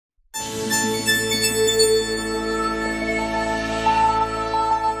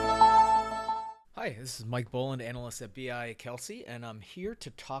Hi, this is Mike Boland, analyst at BI Kelsey, and I'm here to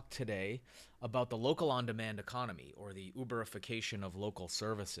talk today about the local on-demand economy, or the Uberification of local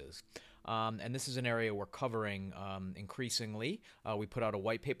services. And this is an area we're covering increasingly. We put out a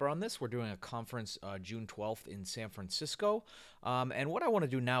white paper on this. We're doing a conference June 12th in San Francisco. And what I want to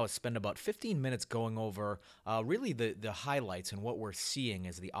do now is spend about 15 minutes going over really the highlights and what we're seeing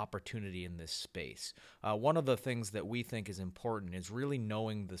as the opportunity in this space. One of the things that we think is important is really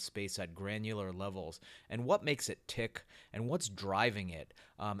knowing the space at granular levels and what makes it tick and what's driving it.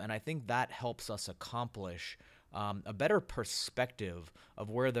 And I think that helps us accomplish a better perspective of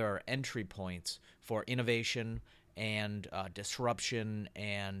where there are entry points for innovation and disruption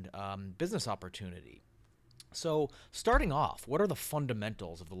and business opportunity. So starting off, what are the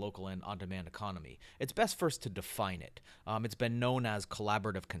fundamentals of the local and on-demand economy? It's best first to define it. It's been known as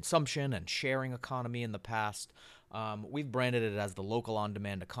collaborative consumption and sharing economy in the past. We've branded it as the local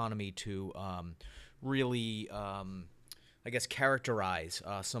on-demand economy to really I guess, characterize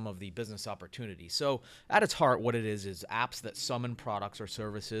some of the business opportunities. So at its heart, what it is apps that summon products or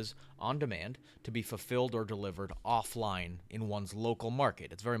services on demand to be fulfilled or delivered offline in one's local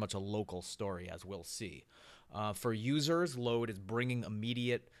market. It's very much a local story, as we'll see. For users, load is bringing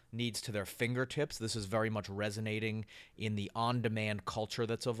immediate needs to their fingertips. This is very much resonating in the on-demand culture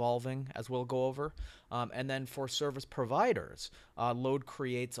that's evolving, as we'll go over. And then for service providers, load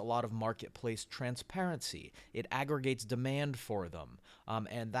creates a lot of marketplace transparency. It aggregates demand for them,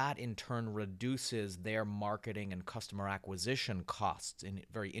 and that in turn reduces their marketing and customer acquisition costs in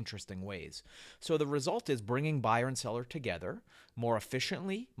very interesting ways. So the result is bringing buyer and seller together more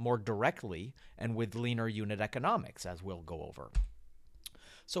efficiently, more directly, and with leaner unit economics, as we'll go over.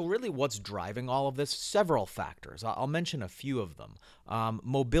 So really what's driving all of this? Several factors. I'll mention a few of them.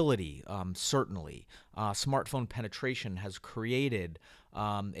 Mobility, certainly. Smartphone penetration has created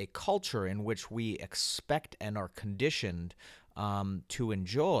a culture in which we expect and are conditioned to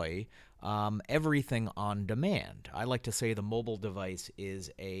enjoy everything on demand. I like to say the mobile device is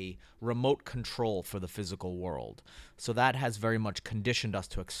a remote control for the physical world. So that has very much conditioned us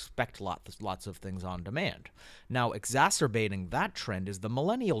to expect lots of things on demand. Now, exacerbating that trend is the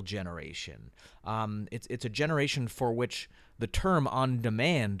millennial generation. It's a generation for which the term on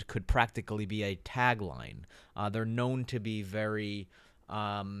demand could practically be a tagline. They're known to be very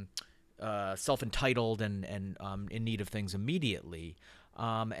self-entitled and in need of things immediately.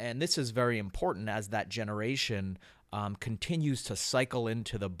 And this is very important as that generation continues to cycle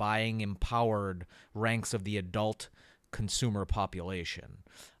into the buying empowered ranks of the adult consumer population.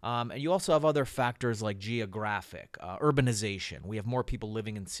 And you also have other factors like geographic, urbanization. We have more people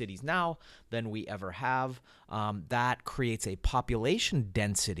living in cities now than we ever have. That creates a population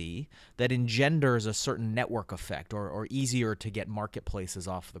density that engenders a certain network effect or easier to get marketplaces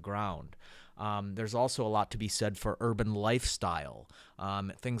off the ground. There's also a lot to be said for urban lifestyle.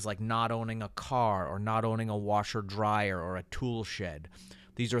 Things like not owning a car or not owning a washer dryer or a tool shed.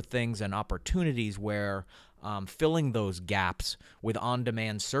 These are things and opportunities where filling those gaps with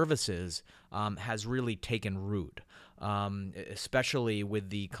on-demand services has really taken root, especially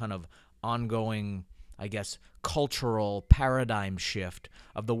with the kind of ongoing, I guess, cultural paradigm shift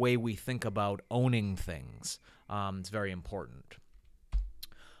of the way we think about owning things. It's very important.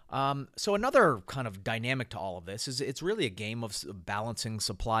 So another kind of dynamic to all of this is it's really a game of balancing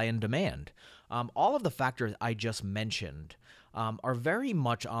supply and demand. All of the factors I just mentioned are very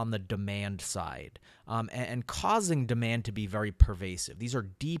much on the demand side and causing demand to be very pervasive. These are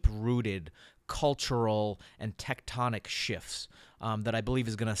deep-rooted cultural and tectonic shifts that I believe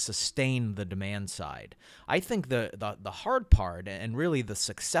is going to sustain the demand side. I think the hard part and really the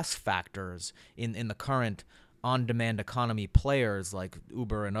success factors in the current on-demand economy players like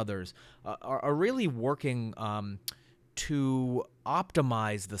Uber and others are really working to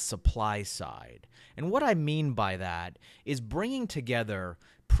optimize the supply side. And what I mean by that is bringing together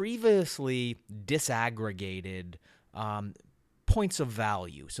previously disaggregated points of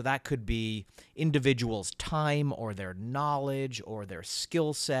value. So that could be individuals' time or their knowledge or their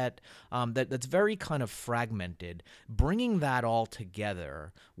skill set that's very kind of fragmented. Bringing that all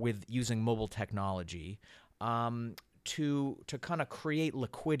together with using mobile technology to kind of create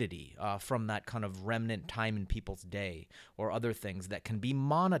liquidity from that kind of remnant time in people's day or other things that can be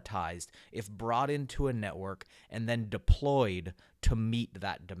monetized if brought into a network and then deployed to meet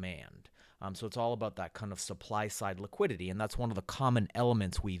that demand. So it's all about that kind of supply side liquidity, and that's one of the common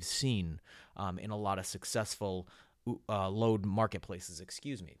elements we've seen in a lot of successful load marketplaces,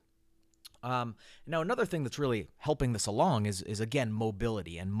 excuse me. Now, another thing that's really helping this along is again,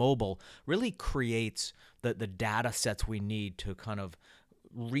 mobility. And mobile really creates the data sets we need to kind of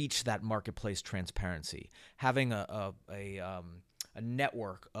reach that marketplace transparency, having a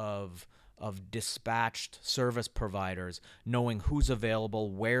network of dispatched service providers, knowing who's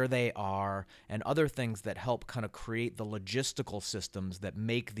available, where they are, and other things that help kind of create the logistical systems that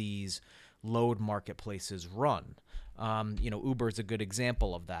make these load marketplaces run. Uber is a good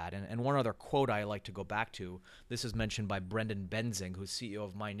example of that. And one other quote I like to go back to, this is mentioned by Brendan Benzing, who's CEO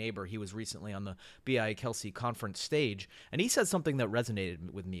of My Neighbor. He was recently on the BI Kelsey conference stage, and he said something that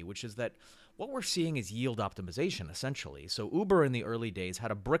resonated with me, which is that what we're seeing is yield optimization, essentially. So Uber in the early days had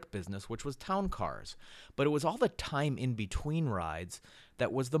a brick business, which was town cars, but it was all the time in between rides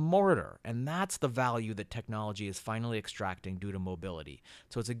that was the mortar, and that's the value that technology is finally extracting due to mobility.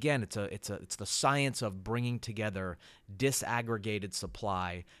 So it's the science of bringing together disaggregated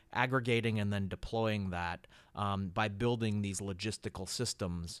supply, aggregating and then deploying that by building these logistical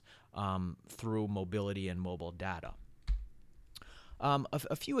systems through mobility and mobile data.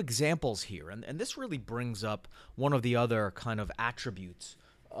 A few examples here, and this really brings up one of the other kind of attributes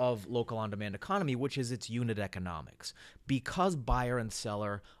of local on-demand economy, which is its unit economics. Because buyer and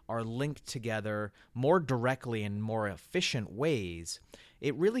seller are linked together more directly in more efficient ways,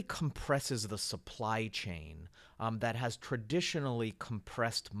 it really compresses the supply chain that has traditionally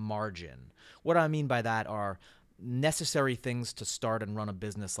compressed margin. What I mean by that are necessary things to start and run a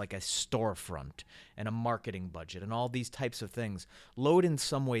business, like a storefront and a marketing budget and all these types of things. Load in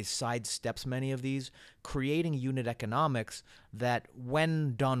some ways sidesteps many of these, creating unit economics that,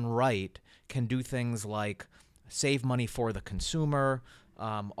 when done right, can do things like save money for the consumer,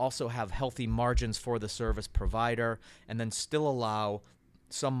 also have healthy margins for the service provider, and then still allow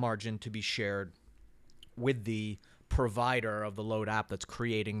some margin to be shared with the provider of the load app that's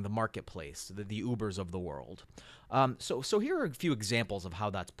creating the marketplace, the Ubers of the world. So here are a few examples of how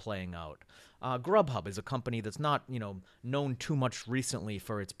that's playing out. Grubhub is a company that's not known too much recently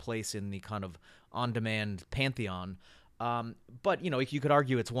for its place in the kind of on-demand pantheon. But you could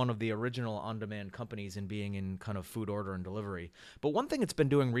argue it's one of the original on-demand companies in being in kind of food order and delivery. But one thing it's been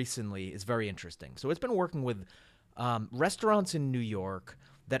doing recently is very interesting. So it's been working with restaurants in New York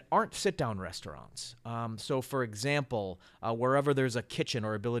that aren't sit-down restaurants. So, for example, wherever there's a kitchen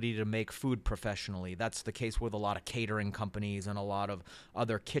or ability to make food professionally, that's the case with a lot of catering companies and a lot of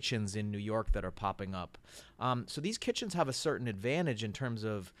other kitchens in New York that are popping up. So these kitchens have a certain advantage in terms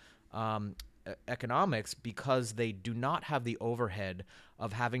of economics because they do not have the overhead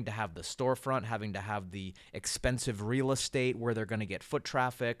of having to have the storefront, having to have the expensive real estate where they're going to get foot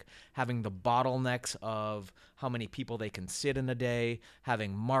traffic, having the bottlenecks of how many people they can sit in a day,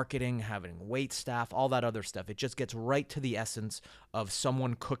 having marketing, having wait staff, all that other stuff. It just gets right to the essence of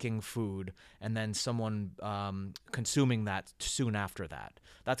someone cooking food and then someone consuming that soon after that.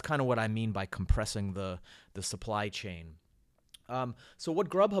 That's kind of what I mean by compressing the supply chain. So what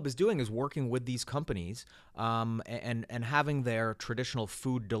Grubhub is doing is working with these companies and having their traditional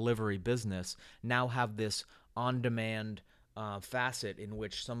food delivery business now have this on-demand facet in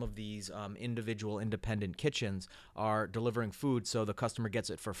which some of these individual independent kitchens are delivering food, so the customer gets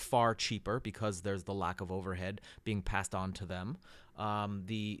it for far cheaper because there's the lack of overhead being passed on to them.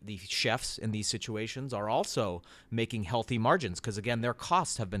 The chefs in these situations are also making healthy margins because, again, their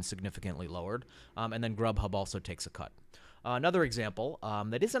costs have been significantly lowered, and then Grubhub also takes a cut. Another example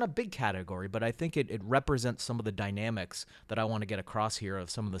that isn't a big category, but I think it represents some of the dynamics that I want to get across here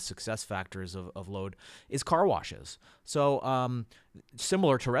of some of the success factors of Load is car washes. So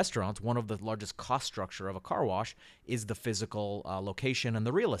similar to restaurants, one of the largest cost structure of a car wash is the physical location and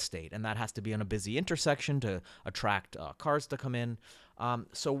the real estate, and that has to be on a busy intersection to attract cars to come in.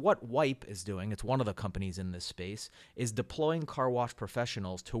 So what Wipe is doing, it's one of the companies in this space, is deploying car wash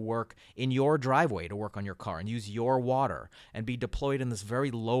professionals to work in your driveway, to work on your car and use your water and be deployed in this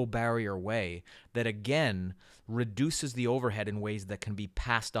very low barrier way that, again, reduces the overhead in ways that can be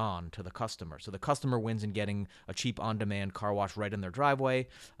passed on to the customer. So the customer wins in getting a cheap on-demand car wash right in their driveway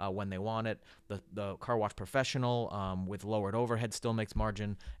when they want it. The car wash professional with lowered overhead still makes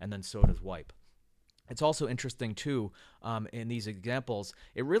margin, and then so does Wipe. It's also interesting, too, in these examples,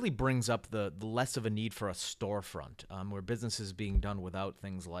 it really brings up the less of a need for a storefront, where business is being done without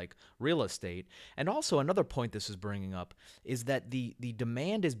things like real estate. And also another point this is bringing up is that the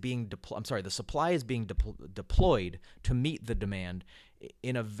demand is being the supply is being deployed to meet the demand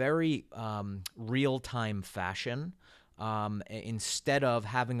in a very real-time fashion. instead of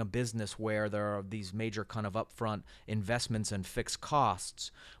having a business where there are these major kind of upfront investments and fixed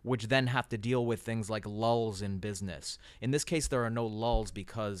costs, which then have to deal with things like lulls in business. In this case, there are no lulls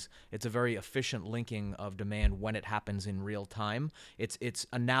because it's a very efficient linking of demand when it happens in real time. It's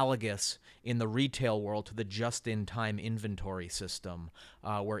analogous in the retail world to the just-in-time inventory system,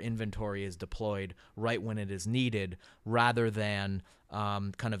 where inventory is deployed right when it is needed, rather than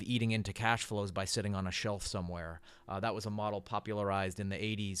kind of eating into cash flows by sitting on a shelf somewhere. That was a model popularized in the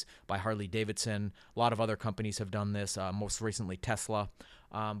 80s by Harley-Davidson. A lot of other companies have done this, most recently Tesla.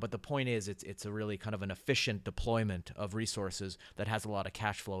 But the point is, it's a really kind of an efficient deployment of resources that has a lot of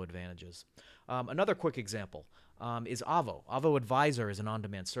cash flow advantages. Another quick example is Avo. Avo Advisor is an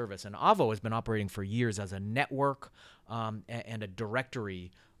on-demand service, and Avo has been operating for years as a network and a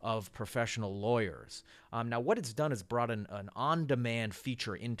directory of professional lawyers. Now, what it's done is brought an on-demand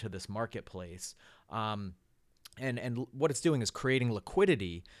feature into this marketplace. And what it's doing is creating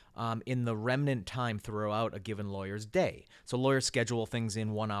liquidity in the remnant time throughout a given lawyer's day. So lawyers schedule things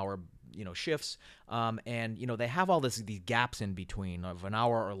in 1 hour shifts, and they have all these gaps in between of an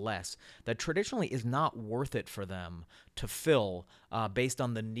hour or less that traditionally is not worth it for them to fill based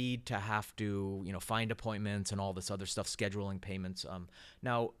on the need to have to find appointments and all this other stuff, scheduling payments.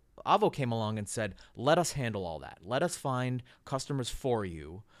 Now Avo came along and said, let us handle all that. Let us find customers for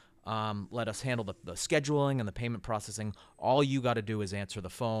you. Let us handle the scheduling and the payment processing. All you got to do is answer the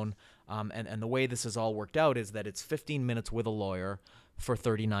phone. And the way this has all worked out is that it's 15 minutes with a lawyer for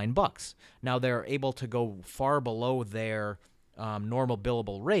 $39. Now, they're able to go far below their normal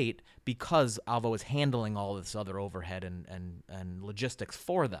billable rate because Avo is handling all this other overhead and logistics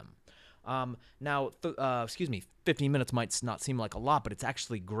for them. Now, 15 minutes might not seem like a lot, but it's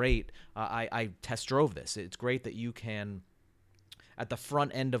actually great. I test drove this. It's great that you can, at the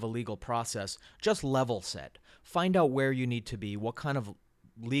front end of a legal process, just level set. Find out where you need to be, what kind of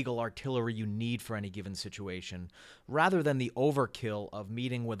legal artillery you need for any given situation, rather than the overkill of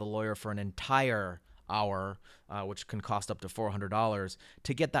meeting with a lawyer for an entire hour, which can cost up to $400,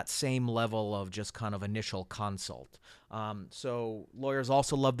 to get that same level of just kind of initial consult. So lawyers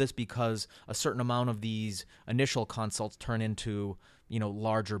also love this because a certain amount of these initial consults turn into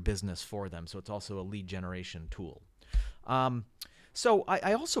larger business for them. So it's also a lead generation tool. So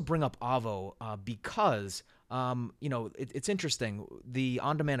I also bring up Avo because it's interesting. The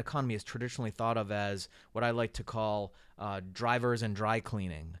on-demand economy is traditionally thought of as what I like to call drivers and dry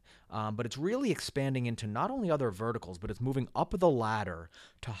cleaning. But it's really expanding into not only other verticals, but it's moving up the ladder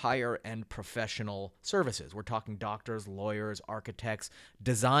to higher-end professional services. We're talking doctors, lawyers, architects.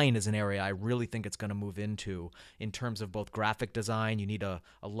 Design is an area I really think it's going to move into in terms of both graphic design. You need a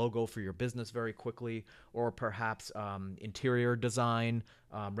logo for your business very quickly, or perhaps interior design,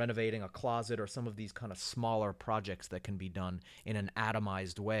 renovating a closet, or some of these kind of smaller projects that can be done in an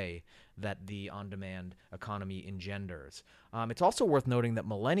atomized way that the on-demand economy engenders. It's also worth noting that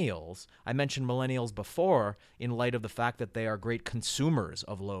millennials, I mentioned millennials before in light of the fact that they are great consumers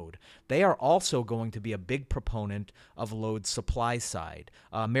of load. They are also going to be a big proponent of load supply side.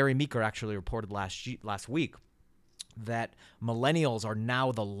 Mary Meeker actually reported last week that millennials are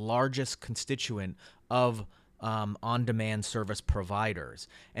now the largest constituent of on-demand service providers.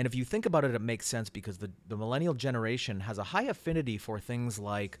 And if you think about it, it makes sense because the millennial generation has a high affinity for things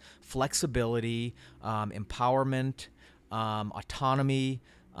like flexibility, empowerment, autonomy,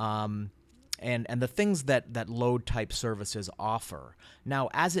 and the things that load type services offer. Now,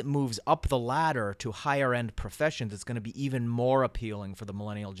 as it moves up the ladder to higher end professions, it's going to be even more appealing for the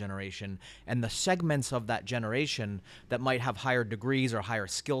millennial generation and the segments of that generation that might have higher degrees or higher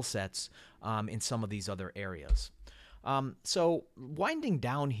skill sets in some of these other areas. So winding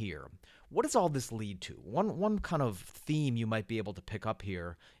down here, what does all this lead to? One kind of theme you might be able to pick up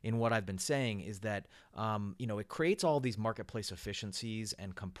here in what I've been saying is that it creates all these marketplace efficiencies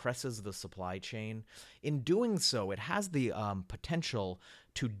and compresses the supply chain. In doing so, it has the potential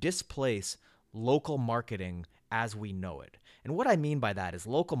to displace local marketing as we know it. And what I mean by that is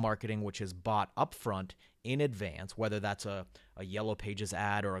local marketing, which is bought upfront in advance, whether that's a Yellow Pages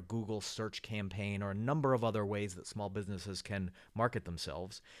ad or a Google search campaign or a number of other ways that small businesses can market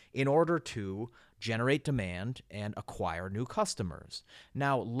themselves in order to generate demand and acquire new customers.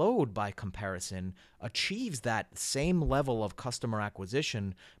 Now, load, by comparison, achieves that same level of customer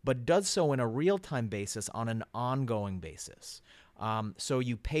acquisition, but does so in a real-time basis on an ongoing basis. So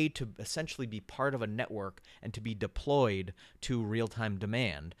you pay to essentially be part of a network and to be deployed to real-time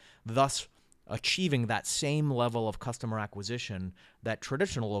demand, thus achieving that same level of customer acquisition that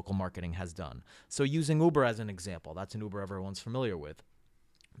traditional local marketing has done. So using Uber as an example, that's an Uber everyone's familiar with.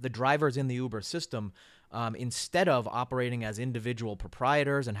 The drivers in the Uber system instead of operating as individual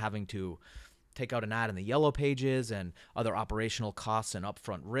proprietors and having to take out an ad in the yellow pages and other operational costs and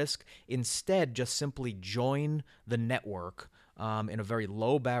upfront risk. Instead, just simply join the network in a very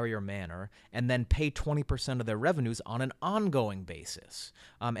low barrier manner and then pay 20% of their revenues on an ongoing basis.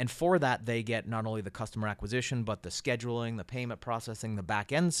 And for that, they get not only the customer acquisition, but the scheduling, the payment processing, the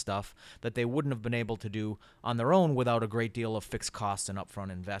back end stuff that they wouldn't have been able to do on their own without a great deal of fixed costs and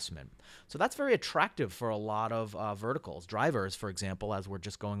upfront investment. So that's very attractive for a lot of verticals. Drivers, for example, as we're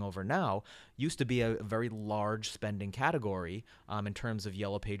just going over now, used to be a very large spending category in terms of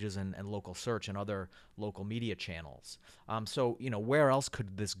yellow pages and local search and other local media channels. So, where else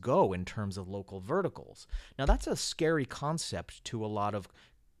could this go in terms of local verticals? Now, that's a scary concept to a lot of,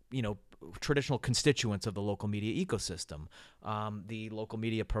 traditional constituents of the local media ecosystem, the local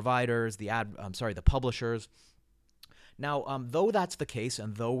media providers, the publishers. Now, though that's the case,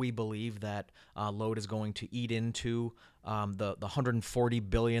 and though we believe that Load is going to eat into the $140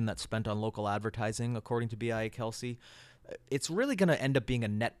 billion that's spent on local advertising, according to BIA Kelsey, it's really going to end up being a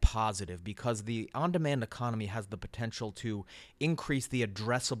net positive because the on-demand economy has the potential to increase the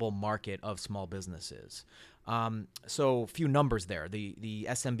addressable market of small businesses. So a few numbers there. The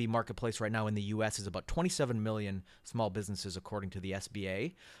SMB marketplace right now in the U.S. is about 27 million small businesses, according to the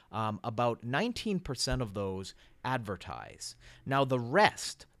SBA. About 19% of those advertise. Now, the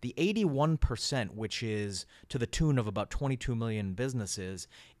rest, the 81%, which is to the tune of about 22 million businesses,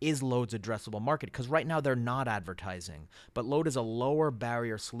 is Load's addressable market because right now they're not advertising. But Load is a lower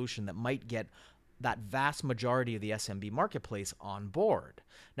barrier solution that might get that vast majority of the SMB marketplace on board.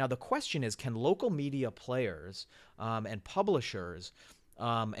 Now, the question is, can local media players and publishers,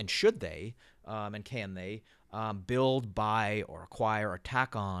 and should they, and can they, build, buy, or acquire or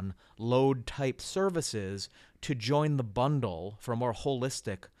tack on Load-type services to join the bundle for a more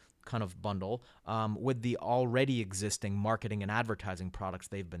holistic kind of bundle with the already existing marketing and advertising products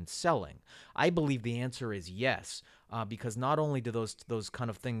they've been selling? I believe the answer is yes, because not only do those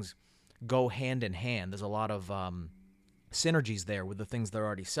kind of things go hand in hand, there's a lot of synergies there with the things they're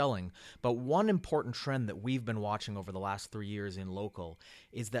already selling. But one important trend that we've been watching over the last 3 years in local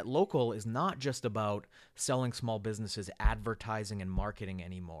is that local is not just about selling small businesses advertising and marketing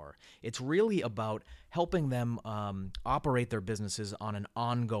anymore. It's really about helping them operate their businesses on an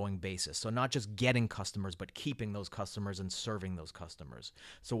ongoing basis. So not just getting customers, but keeping those customers and serving those customers.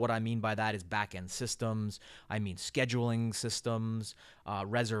 So what I mean by that is back-end systems. I mean scheduling systems,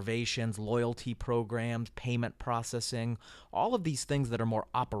 reservations, loyalty programs, payment processing, all of these things that are more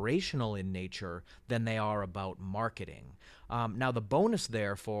operational in nature than they are about marketing. Now, the bonus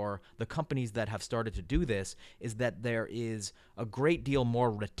there for the companies that have started to do this is that there is a great deal more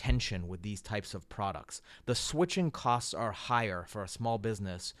retention with these types of products. The switching costs are higher for a small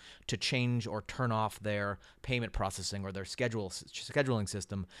business to change or turn off their payment processing or their scheduling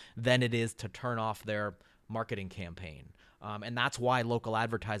system than it is to turn off their marketing campaign. And that's why local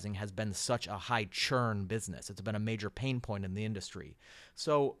advertising has been such a high churn business. It's been a major pain point in the industry.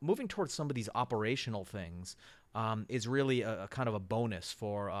 So moving towards some of these operational things is really a kind of a bonus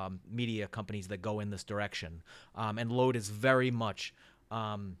for media companies that go in this direction. And Load is very much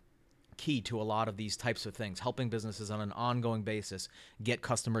key to a lot of these types of things, helping businesses on an ongoing basis get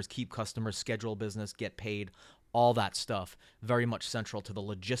customers, keep customers, schedule business, get paid, all that stuff, very much central to the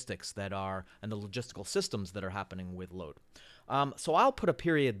logistics that are and the logistical systems that are happening with Load. So I'll put a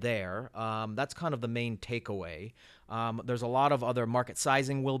period there. That's kind of the main takeaway. There's a lot of other market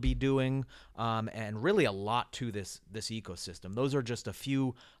sizing we'll be doing, and really a lot to this ecosystem. Those are just a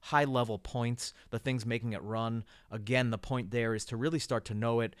few high-level points, the things making it run. Again, the point there is to really start to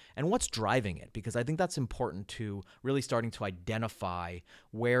know it and what's driving it, because I think that's important to really starting to identify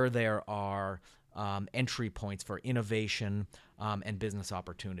where there are entry points for innovation and business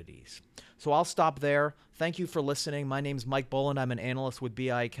opportunities. So I'll stop there. Thank you for listening. My name's Mike Boland. I'm an analyst with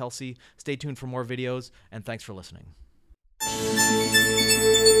BI Kelsey. Stay tuned for more videos, and thanks for listening.